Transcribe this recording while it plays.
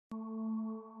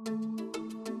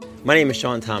My name is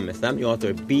Sean Thomas, and I'm the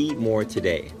author of Be More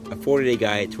Today, a 40-day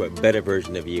guide to a better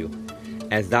version of you.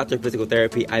 As a doctor of physical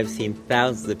therapy, I've seen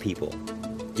thousands of people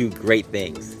do great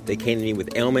things. They came to me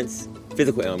with ailments,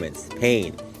 physical ailments,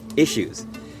 pain, issues,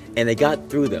 and they got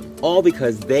through them, all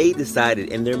because they decided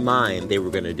in their mind they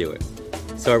were going to do it.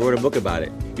 So I wrote a book about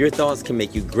it. Your thoughts can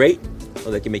make you great,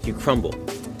 or they can make you crumble.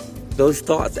 Those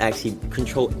thoughts actually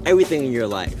control everything in your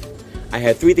life. I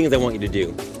have 3 things I want you to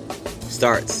do.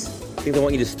 Starts. Things I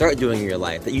want you to start doing in your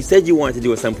life that you said you wanted to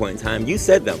do at some point in time. You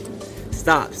said them.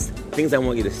 Stops. Things I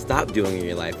want you to stop doing in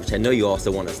your life, which I know you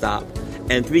also want to stop.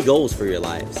 And 3 goals for your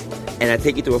lives. And I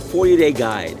take you through a 40-day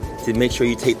guide to make sure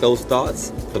you take those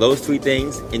thoughts for those 3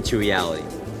 things into reality.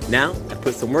 Now, I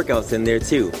put some workouts in there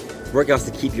too. Workouts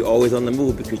to keep you always on the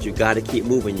move because you got to keep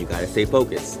moving. You got to stay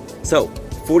focused. So,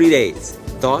 40 days.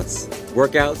 Thoughts,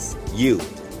 workouts, you.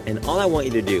 And all I want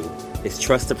you to do is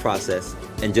trust the process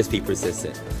and just be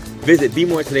persistent. Visit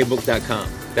BeMoreTodayBook.com.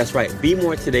 That's right,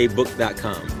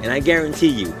 BeMoreTodayBook.com. And I guarantee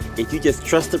you, if you just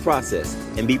trust the process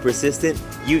and be persistent,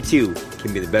 you too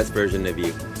can be the best version of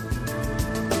you.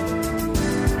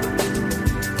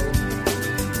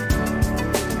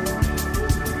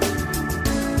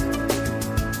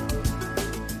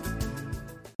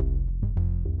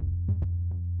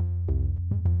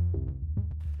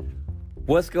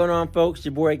 What's going on, folks?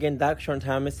 Your boy again, Dr. Sean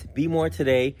Thomas. Be More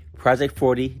Today, Project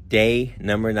 40, day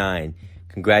number 9.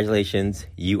 Congratulations,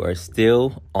 you are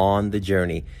still on the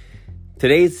journey.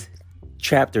 Today's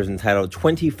chapter is entitled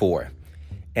 24,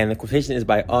 and the quotation is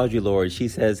by Audre Lorde. She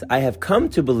says, "I have come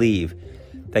to believe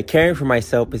that caring for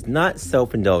myself is not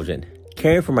self-indulgent.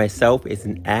 Caring for myself is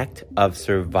an act of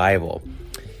survival."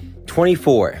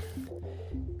 24.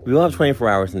 We all have 24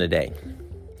 hours in a day.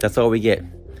 That's all we get.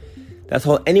 That's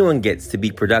all anyone gets to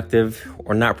be productive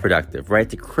or not productive, right?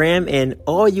 To cram in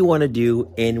all you want to do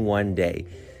in one day.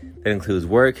 That includes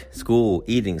work, school,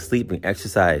 eating, sleeping,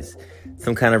 exercise,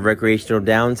 some kind of recreational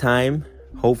downtime,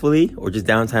 hopefully, or just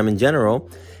downtime in general.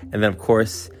 And then, of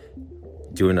course,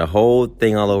 doing the whole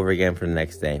thing all over again for the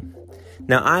next day.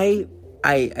 Now, I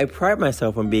pride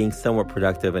myself on being somewhat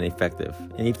productive and effective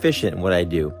and efficient in what I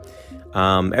do.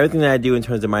 Everything that I do in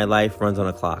terms of my life runs on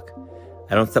a clock.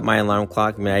 I don't set my alarm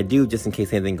clock. I mean, I do just in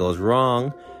case anything goes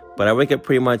wrong, but I wake up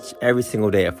pretty much every single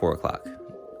day at 4 o'clock.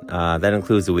 That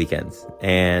includes the weekends.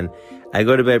 And I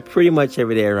go to bed pretty much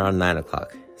every day around 9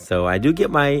 o'clock. So I do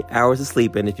get my hours of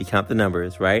sleep in if you count the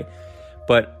numbers, right?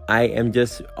 But I am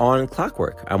just on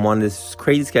clockwork. I'm on this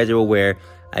crazy schedule where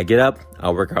I get up,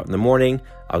 I'll work out in the morning,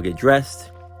 I'll get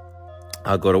dressed,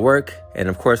 I'll go to work. And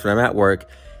of course, when I'm at work,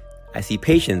 I see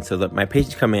patients, so that my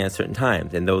patients come in at certain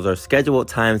times, and those are scheduled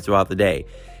times throughout the day.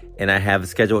 And I have a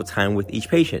scheduled time with each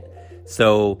patient.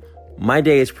 So my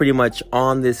day is pretty much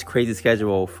on this crazy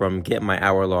schedule from getting my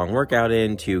hour-long workout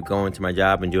in to going to my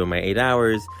job and doing my 8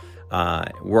 hours,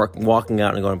 walking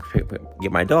out and going to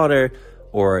get my daughter,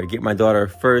 or get my daughter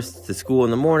first to school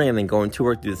in the morning and then going to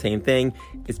work, do the same thing.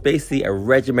 It's basically a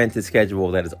regimented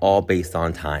schedule that is all based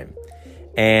on time.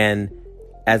 And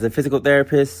as a physical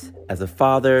therapist, as a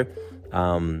father,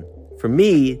 for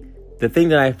me, the thing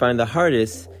that I find the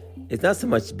hardest is not so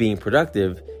much being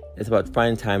productive, it's about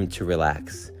finding time to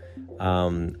relax.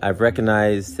 I've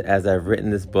recognized as I've written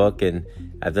this book and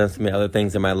I've done so many other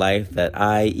things in my life that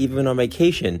I, even on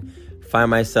vacation,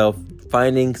 find myself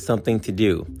finding something to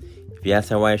do. If you ask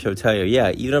my wife, she'll tell you,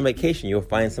 yeah, even on vacation, you'll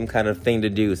find some kind of thing to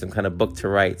do, some kind of book to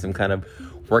write, some kind of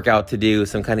workout to do,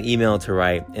 some kind of email to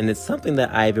write. And it's something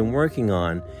that I've been working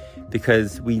on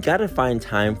because we got to find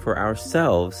time for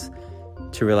ourselves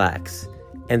to relax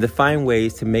and to find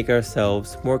ways to make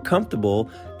ourselves more comfortable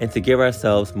and to give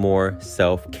ourselves more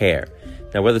self-care.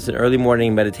 Now, whether it's an early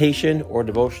morning meditation or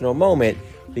devotional moment,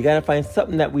 we got to find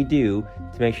something that we do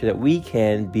to make sure that we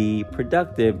can be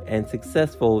productive and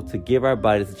successful to give our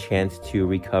bodies a chance to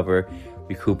recover,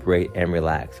 recuperate, and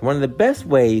relax. One of the best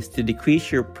ways to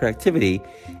decrease your productivity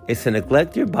is to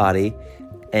neglect your body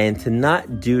and to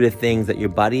not do the things that your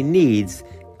body needs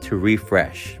to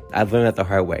refresh. I've learned that the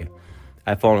hard way.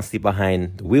 I've fallen asleep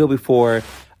behind the wheel before.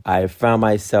 I've found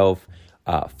myself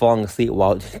falling asleep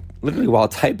while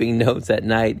typing notes at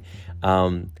night.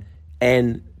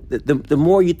 And the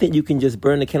more you think you can just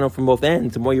burn the candle from both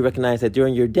ends, the more you recognize that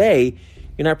during your day,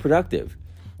 you're not productive.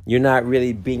 You're not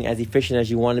really being as efficient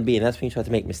as you want to be, and that's when you start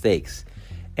to make mistakes.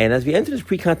 And as we enter this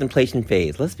pre-contemplation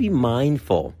phase, let's be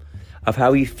mindful of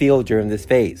how you feel during this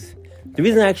phase. The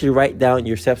reason I actually write down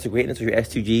your steps to greatness or your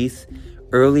S2Gs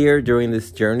earlier during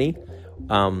this journey,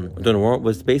 during the world,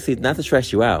 was basically not to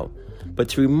stress you out, but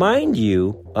to remind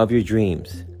you of your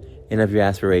dreams and of your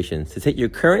aspirations, to take your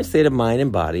current state of mind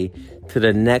and body to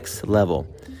the next level.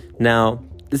 Now,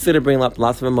 This is going to bring up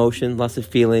lots of emotion, lots of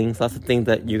feelings, lots of things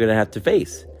that you're going to have to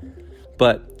face.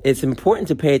 But it's important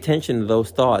to pay attention to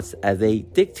those thoughts as they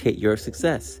dictate your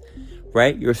success,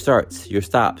 right? Your starts, your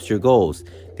stops, your goals.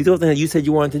 These are the things that you said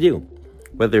you wanted to do.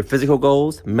 Whether they're physical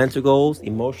goals, mental goals,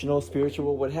 emotional,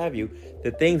 spiritual, what have you,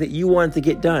 the things that you wanted to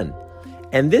get done.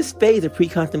 And this phase of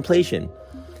pre-contemplation,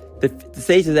 the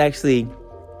stage is actually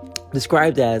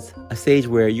described as a stage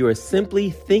where you are simply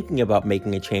thinking about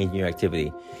making a change in your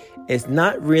activity. It's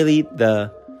not really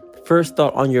the first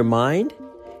thought on your mind,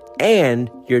 and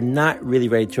you're not really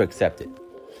ready to accept it.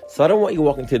 So I don't want you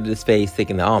walking into this phase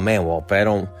thinking, oh man, well, if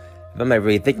I'm not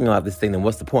really thinking about this thing, then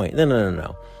what's the point?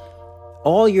 No.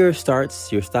 All your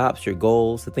starts, your stops, your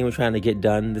goals, the thing we're trying to get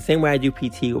done, the same way I do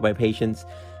PT with my patients,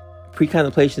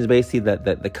 pre-contemplation is basically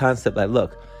the concept that,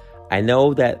 look, I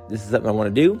know that this is something I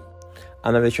want to do.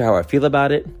 I'm not really sure how I feel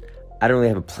about it. I don't really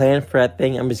have a plan for that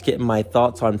thing. I'm just getting my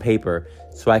thoughts on paper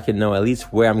so I can know at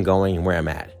least where I'm going and where I'm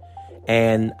at.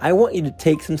 And I want you to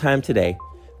take some time today,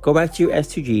 go back to your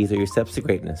S2Gs or your Steps to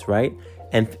Greatness, right?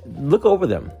 And look over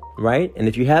them, right? And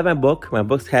if you have my book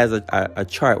has a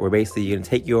chart where basically you're going to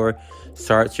take your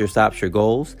starts, your stops, your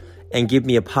goals, and give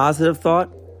me a positive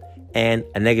thought and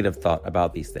a negative thought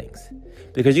about these things.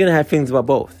 Because you're going to have feelings about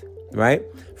both, right?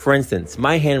 For instance,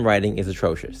 my handwriting is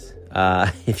atrocious.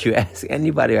 If you ask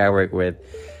anybody I work with,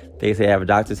 they say I have a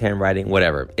doctor's handwriting,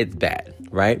 whatever. It's bad,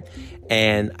 right?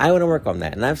 And I want to work on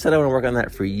that. And I've said I want to work on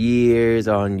that for years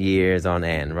on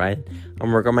end, right? I'm going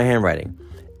to work on my handwriting.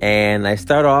 And I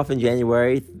start off in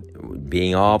January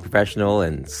being all professional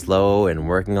and slow and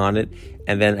working on it.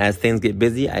 And then as things get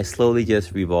busy, I slowly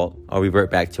just revert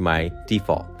back to my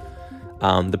default.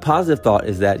 The positive thought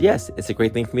is that, yes, it's a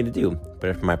great thing for me to do.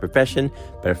 Better for my profession,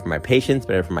 better for my patients,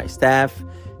 better for my staff,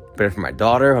 better for my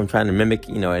daughter. I'm trying to mimic,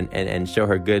 and show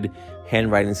her good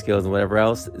handwriting skills and whatever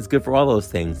else. It's good for all those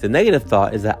things. The negative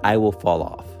thought is that I will fall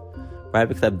off, right?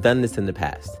 Because I've done this in the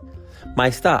past. My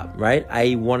stop, right?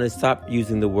 I want to stop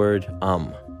using the word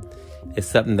It's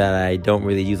something that I don't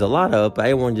really use a lot of, but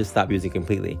I want to just stop using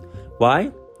completely.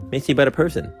 Why? Makes me a better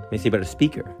person. Makes me a better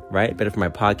speaker, right? Better for my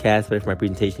podcast, better for my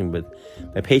presentation with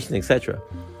my patients, etc.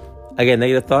 Again,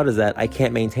 negative thought is that I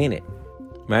can't maintain it,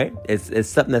 right? It's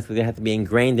something that's going to have to be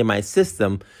ingrained in my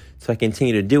system so I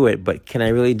continue to do it, but can I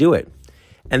really do it?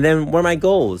 And then one of my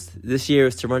goals this year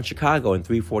is to run Chicago in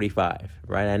 3:45,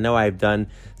 right? I know I've done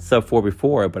sub 4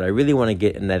 before, but I really want to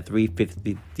get in that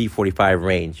 3:50, 3:45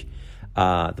 range.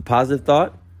 The positive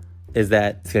thought is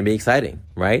that it's going to be exciting,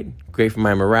 right? Great for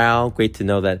my morale, great to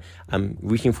know that I'm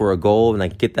reaching for a goal and I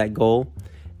get that goal.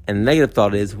 And the negative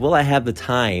thought is, will I have the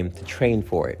time to train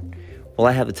for it? Will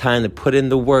I have the time to put in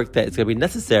the work that is going to be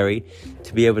necessary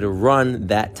to be able to run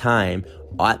that time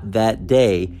at that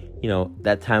day,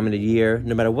 that time of the year,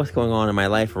 no matter what's going on in my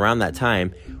life around that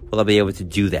time, will I be able to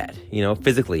do that,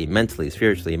 physically, mentally,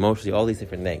 spiritually, emotionally, all these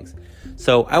different things.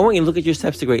 So I want you to look at your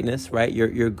steps to greatness, right?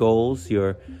 Your goals,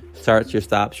 your starts, your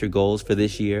stops, your goals for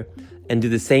this year, and do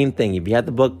the same thing. If you have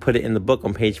the book, put it in the book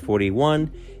on page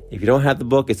 41. If you don't have the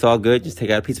book, it's all good. Just take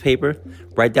out a piece of paper,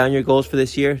 write down your goals for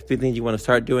this year, 3 things you want to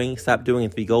start doing, stop doing,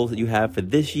 and 3 goals that you have for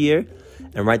this year,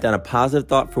 and write down a positive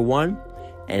thought for one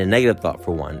and a negative thought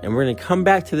for one. And we're going to come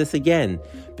back to this again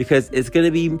because it's going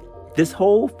to be this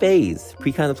whole phase,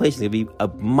 pre-contemplation, is going to be a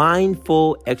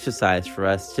mindful exercise for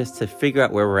us just to figure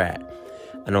out where we're at.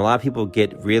 I know a lot of people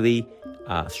get really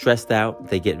stressed out.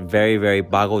 They get very, very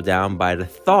boggled down by the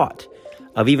thought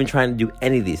of even trying to do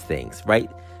any of these things, right?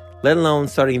 Let alone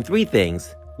starting 3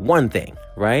 things, 1 thing,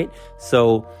 right?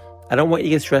 So I don't want you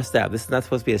to get stressed out. This is not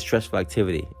supposed to be a stressful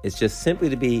activity. It's just simply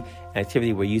to be an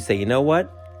activity where you say, you know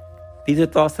what? These are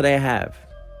thoughts that I have.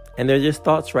 And they're just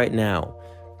thoughts right now.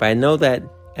 But I know that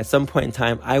at some point in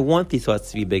time, I want these thoughts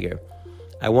to be bigger.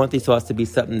 I want these thoughts to be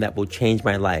something that will change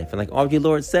my life. And like Audre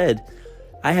Lorde said,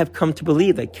 I have come to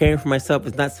believe that caring for myself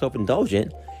is not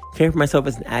self-indulgent. Caring for myself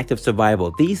is an act of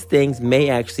survival. These things may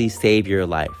actually save your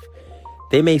life.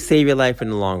 They may save your life in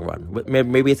the long run.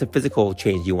 Maybe it's a physical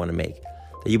change you want to make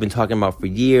that you've been talking about for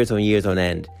years on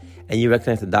end. And you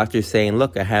recognize the doctor saying,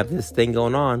 look, I have this thing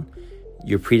going on.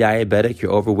 You're pre-diabetic,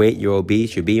 you're overweight, you're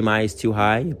obese, your BMI is too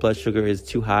high, your blood sugar is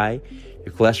too high,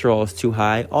 your cholesterol is too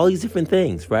high, all these different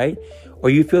things, right? Or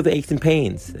you feel the aches and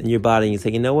pains in your body and you say,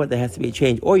 you know what, there has to be a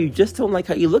change. Or you just don't like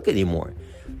how you look anymore.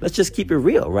 Let's just keep it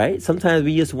real, right? Sometimes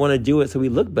we just want to do it so we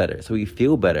look better, so we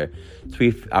feel better,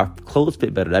 so our clothes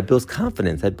fit better. That builds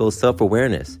confidence, that builds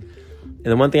self-awareness. And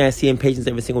the one thing I see in patients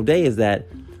every single day is that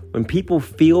when people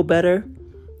feel better,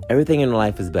 everything in their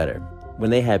life is better. When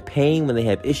they have pain, when they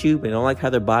have issues, when they don't like how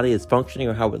their body is functioning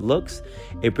or how it looks,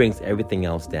 it brings everything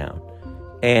else down.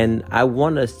 And I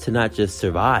want us to not just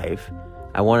survive.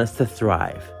 I want us to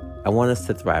thrive. I want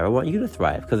you to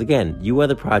thrive. Because again, you are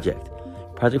the project.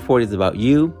 Project 40 is about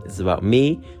you. It's about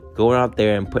me going out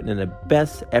there and putting in the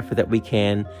best effort that we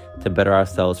can to better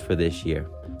ourselves for this year.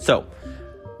 So,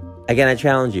 again, I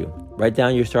challenge you. Write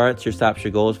down your starts, your stops,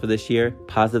 your goals for this year.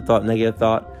 Positive thought, negative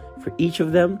thought for each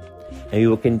of them. And we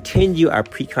will continue our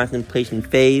pre-contemplation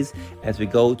phase as we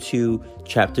go to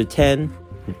chapter 10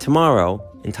 tomorrow,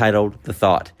 entitled The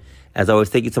Thought. As always,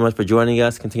 thank you so much for joining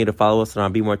us. Continue to follow us on our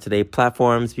Be More Today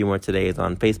platforms. Be More Today is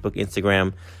on Facebook,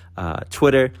 Instagram,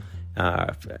 Twitter.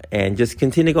 And just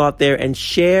continue to go out there and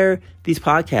share these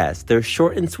podcasts. They're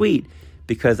short and sweet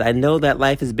because I know that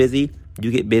life is busy. You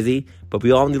get busy, but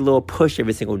we all need a little push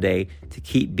every single day to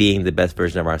keep being the best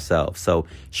version of ourselves. So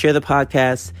share the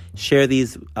podcast, share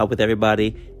these with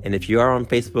everybody. And if you are on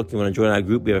Facebook, you want to join our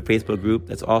group, we have a Facebook group.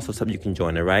 That's also something you can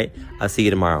join, all right? I'll see you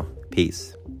tomorrow.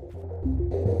 Peace.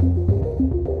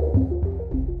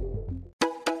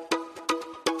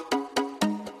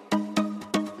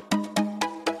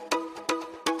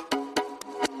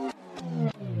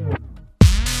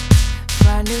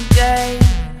 Brand new day,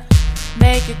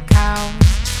 make it count.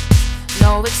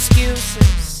 No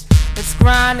excuses, let's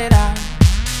grind it out.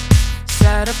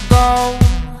 Set a goal,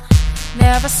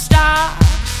 never stop.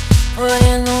 Put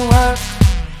in the work,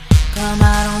 come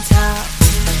out on top.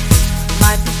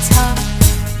 Might be tough,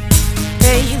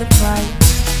 pay the price.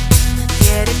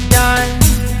 Get it done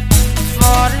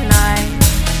for tonight.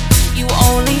 You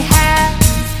only have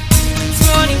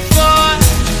 24.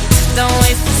 Don't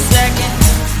waste a second,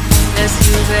 let's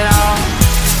use it all.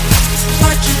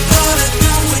 What you gonna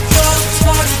do with your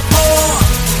 24?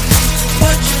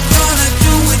 What you gonna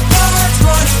do with your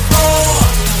 24?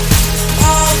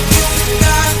 All you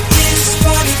got is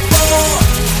 24.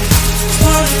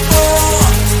 24.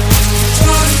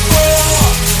 24.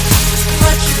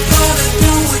 What you gonna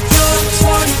do with your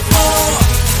 24?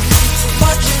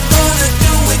 What you gonna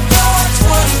do with your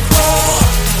 24?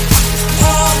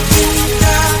 All you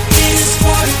got is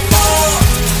 24.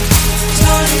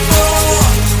 24.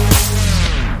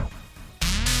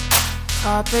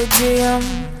 Carpe diem,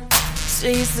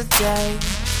 seize the day.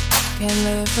 Can't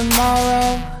live tomorrow,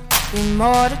 be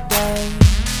more today.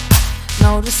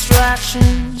 No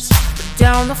distractions, put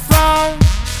down the phone.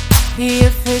 Be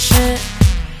efficient,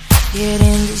 get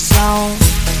in the zone.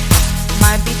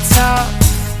 Might be tough,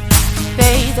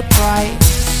 pay the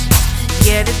price.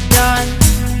 Get it done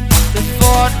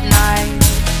before tonight.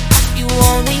 You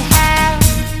only have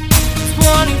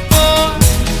 24.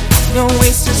 Don't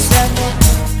waste a second,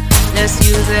 let's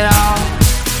use it all.